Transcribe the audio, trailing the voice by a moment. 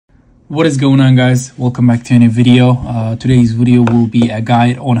What is going on, guys? Welcome back to a new video. Today's video will be a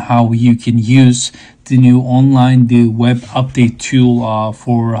guide on how you can use the new the web update tool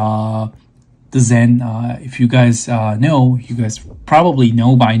for the Zen. If you guys know, you guys probably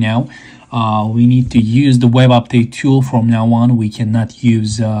know by now, we need to use the web update tool from now on. We cannot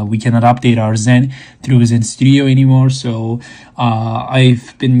update our Zen through Zen Studio anymore. So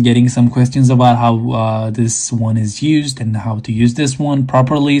I've been getting some questions about how this one is used and how to use this one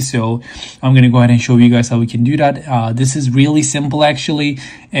properly. So I'm going to go ahead and show you guys how we can do that. This is really simple actually,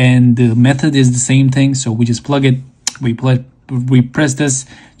 and the method is the same thing. So we just plug it, we press this,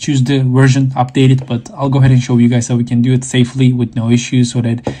 choose the version, update it, but I'll go ahead and show you guys how we can do it safely with no issues so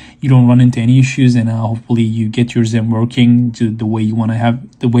that you don't run into any issues, and hopefully you get your Zen working to the way you want to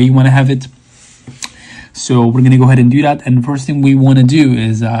have it. So we're going to go ahead and do that. And the first thing we want to do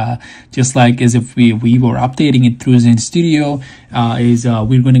is just like as if we were updating it through Zen Studio,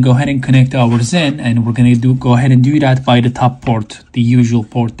 we're going to go ahead and connect our Zen, and we're going to go ahead and do that by the top port, the usual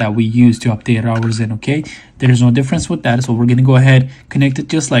port that we use to update our Zen. Okay, there's no difference with that. So we're going to go ahead, connect it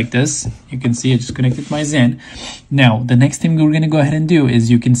just like this. You can see I just connected my Zen. Now the next thing we're going to go ahead and do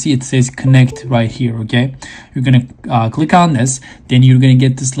is, you can see it says connect right here. Okay, you're going to click on this, then you're going to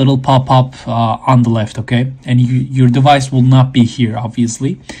get this little pop-up on the left. Okay, and your device will not be here,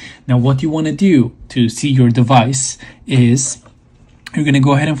 obviously. Now what you want to do to see your device is, you're going to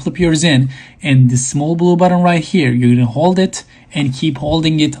go ahead and flip your Zen, and the small blue button right here, you're going to hold it and keep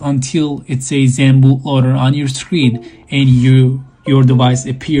holding it until it says Zen bootloader on your screen, and your device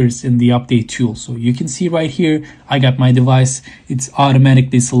appears in the update tool. So you can see right here, I got my device, it's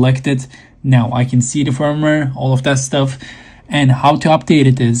automatically selected. Now I can see the firmware, all of that stuff. And how to update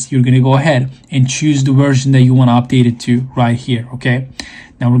it is, you're going to go ahead and choose the version that you want to update it to right here. Okay,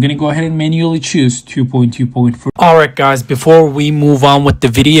 now we're going to go ahead and manually choose 2.2.4. All right, guys, before we move on with the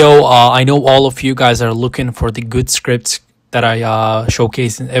video, I know all of you guys are looking for the good scripts that I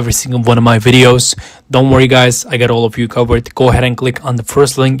showcase in every single one of my videos. Don't worry, guys, I got all of you covered. Go ahead and click on the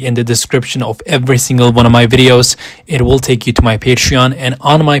first link in the description of every single one of my videos. It will take you to my Patreon, and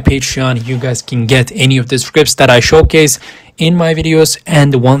on my Patreon you guys can get any of the scripts that I showcase in my videos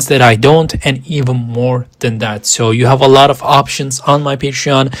and the ones that I don't, and even more than that. So you have a lot of options on my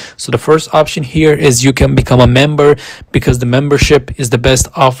Patreon. So the first option here is you can become a member, because the membership is the best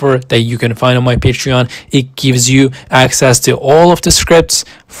offer that you can find on my Patreon. It gives you access to all of the scripts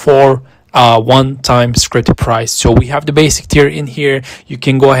for one-time script price. So we have the basic tier in here. You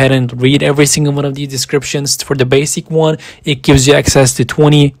can go ahead and read every single one of these descriptions. For the basic one, it gives you access to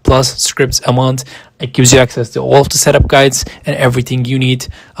 20 plus scripts a month. It gives you access to all of the setup guides and everything you need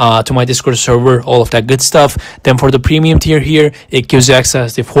to my Discord server, all of that good stuff. Then for the premium tier here, it gives you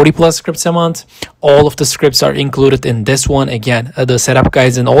access to 40 plus scripts a month. All of the scripts are included in this one. Again, the setup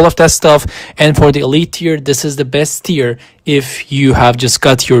guides and all of that stuff. And for the elite tier, this is the best tier if you have just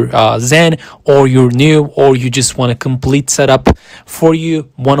got your Zen, or you're new, or you just want a complete setup for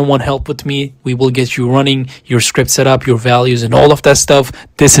you, one-on-one help with me. We will get you running your script setup, your values, and all of that stuff.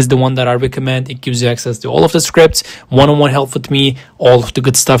 This is the one that I recommend. It gives you access to all of the scripts, one-on-one help with me, all of the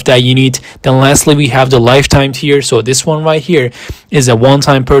good stuff that you need. Then lastly, we have the lifetime tier. So this one right here is a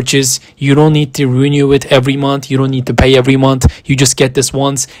one-time purchase. You don't need to renew it every month. You don't need to pay every month. You just get this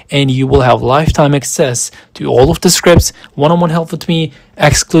once, and you will have lifetime access to all of the scripts, one-on-one help with me,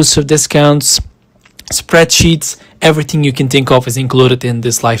 exclusive discounts, spreadsheets. Everything you can think of is included in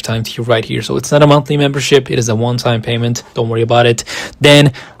this lifetime tier right here. So it's not a monthly membership, it is a one-time payment. Don't worry about it.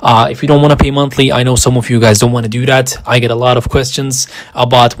 Then if you don't want to pay monthly, I know some of you guys don't want to do that. I get a lot of questions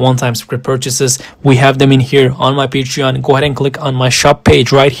about one-time script purchases. We have them in here on my Patreon. Go ahead and click on my shop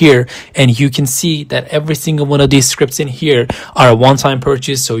page right here, and you can see that every single one of these scripts in here are a one-time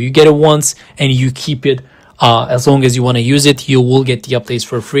purchase. So you get it once and you keep it. As long as you want to use it, you will get the updates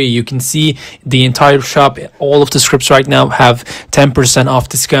for free. You can see the entire shop, all of the scripts right now have 10% off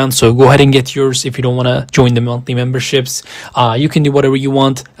discount. So go ahead and get yours if you don't want to join the monthly memberships. You can do whatever you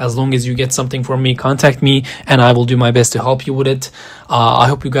want. As long as you get something from me, contact me and I will do my best to help you with it. I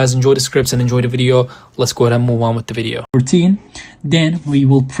hope you guys enjoy the scripts and enjoy the video. Let's go ahead and move on with the video. 14. Then we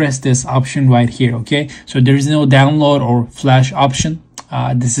will press this option right here. Okay, so there is no download or flash option.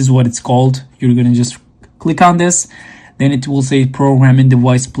 This is what it's called. You're going to just click on this, then it will say programming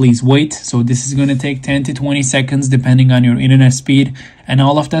device, please wait. So this is going to take 10 to 20 seconds depending on your internet speed and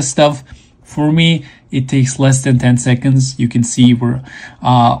all of that stuff. For me, it takes less than 10 seconds. You can see we're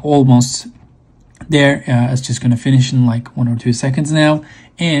almost there. It's just going to finish in like 1 or 2 seconds now.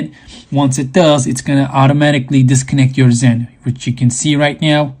 And once it does, it's going to automatically disconnect your Zen, which you can see right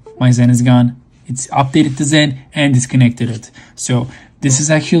now. My Zen is gone. It's updated the Zen and disconnected it. So This is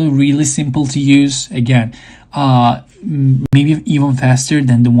actually really simple to use. Again, maybe even faster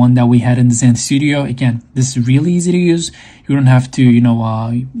than the one that we had in the Zen Studio. Again, this is really easy to use. You don't have to,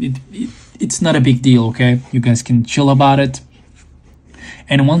 it's not a big deal, okay? You guys can chill about it.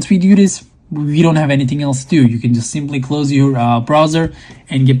 And once we do this, we don't have anything else to do. You can just simply close your browser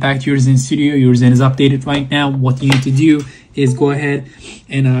and get back to your Zen Studio. Your Zen is updated right now. What you need to do is go ahead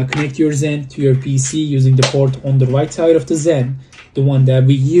and connect your Zen to your PC using the port on the right side of the Zen, the one that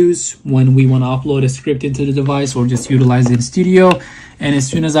we use when we want to upload a script into the device or just utilize Zen Studio. And as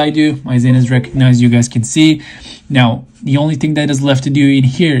soon as I do, my Zen is recognized. You guys can see. Now, the only thing that is left to do in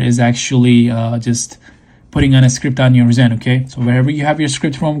here is actually just putting on a script on your Zen, okay? So wherever you have your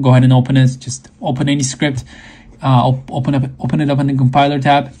script from, go ahead and open it. Just open any script. Open it up in the compiler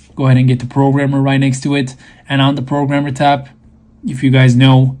tab. Go ahead and get the programmer right next to it. And on the programmer tab, if you guys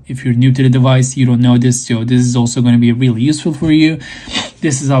know, if you're new to the device, you don't know this, so this is also going to be really useful for you.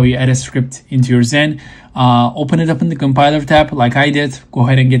 This is how you add a script into your Zen. Open it up in the compiler tab like I did. Go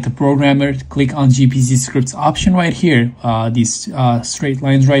ahead and get the programmer. Click on GPC scripts option right here. These straight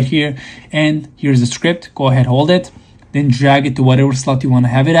lines right here. And here's the script. Go ahead, hold it. Then drag it to whatever slot you want to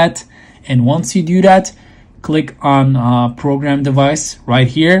have it at. And once you do that, click on program device right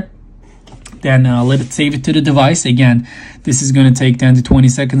here. Then let it save it to the device. Again, this is going to take 10 to 20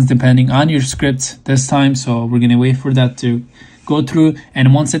 seconds depending on your script this time. So we're going to wait for that to go through.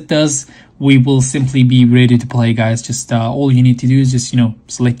 And once it does, we will simply be ready to play, guys. Just all you need to do is just,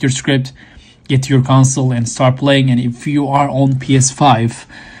 select your script, get to your console and start playing. And if you are on PS5,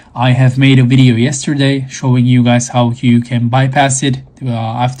 I have made a video yesterday showing you guys how you can bypass it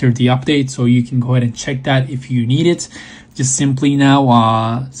after the update. So you can go ahead and check that if you need it. Just simply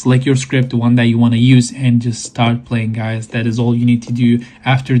now select your script, the one that you want to use, and just start playing, guys. That is all you need to do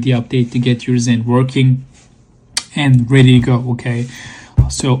after the update to get your Zen working and ready to go, okay?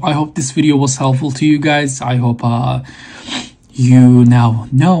 So I hope this video was helpful to you guys. I hope you now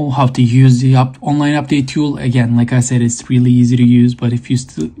know how to use the online update tool. Again, like I said, it's really easy to use, but if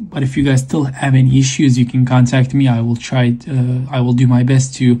you guys still have any issues, you can contact me. I will do my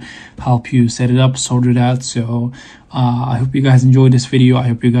best to help you set it up, sort it out. So I hope you guys enjoyed this video. I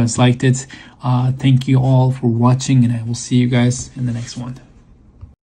hope you guys liked it. Thank you all for watching, and I will see you guys in the next one.